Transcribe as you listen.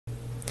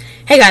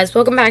Hey guys,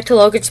 welcome back to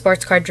Logan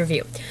Sports Cards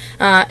Review.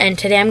 And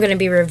today I'm going to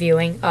be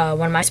reviewing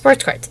one of my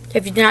sports cards.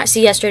 If you did not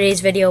see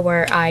yesterday's video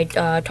where I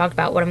talked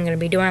about what I'm going to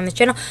be doing on this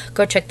channel,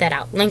 go check that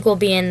out. Link will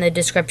be in the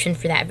description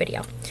for that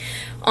video.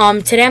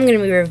 Today I'm going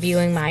to be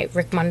reviewing my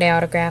Rick Monday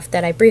autograph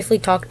that I briefly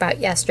talked about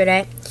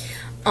yesterday.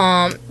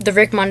 The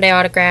Rick Monday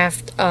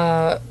autograph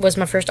was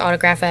my first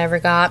autograph I ever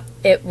got.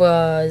 It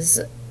was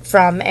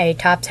from a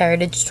Topps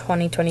Heritage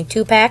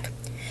 2022 pack.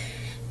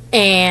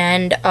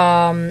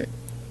 And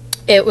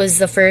it was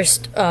the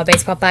first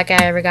baseball pack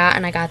I ever got,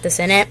 and I got this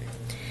in it.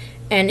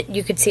 And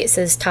you can see it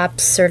says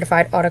Topps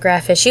Certified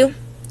Autograph Issue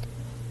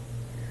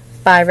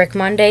by Rick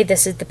Monday.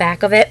 This is the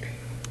back of it.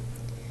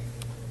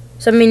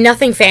 So, I mean,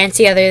 nothing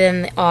fancy other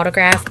than the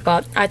autograph,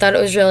 but I thought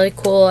it was really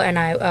cool, and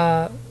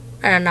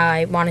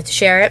I wanted to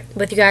share it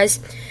with you guys.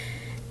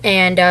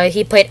 And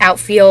he played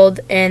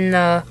outfield in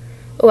the,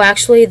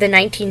 actually the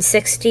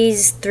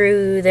 1960s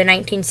through the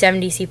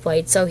 1970s he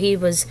played. So he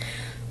was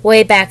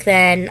way back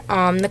then.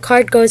 The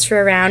card goes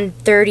for around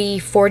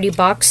 $30-40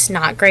 bucks,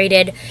 not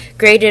graded.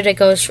 Graded it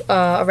goes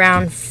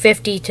around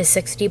 $50 to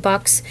 $60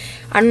 bucks.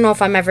 I don't know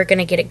if I'm ever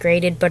gonna get it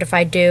graded, but if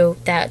I do,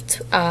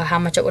 that's how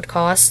much it would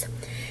cost.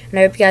 And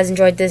I hope you guys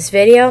enjoyed this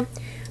video,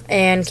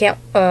 and can't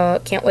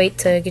wait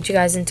to get you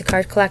guys into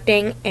card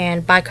collecting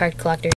and buy card collectors.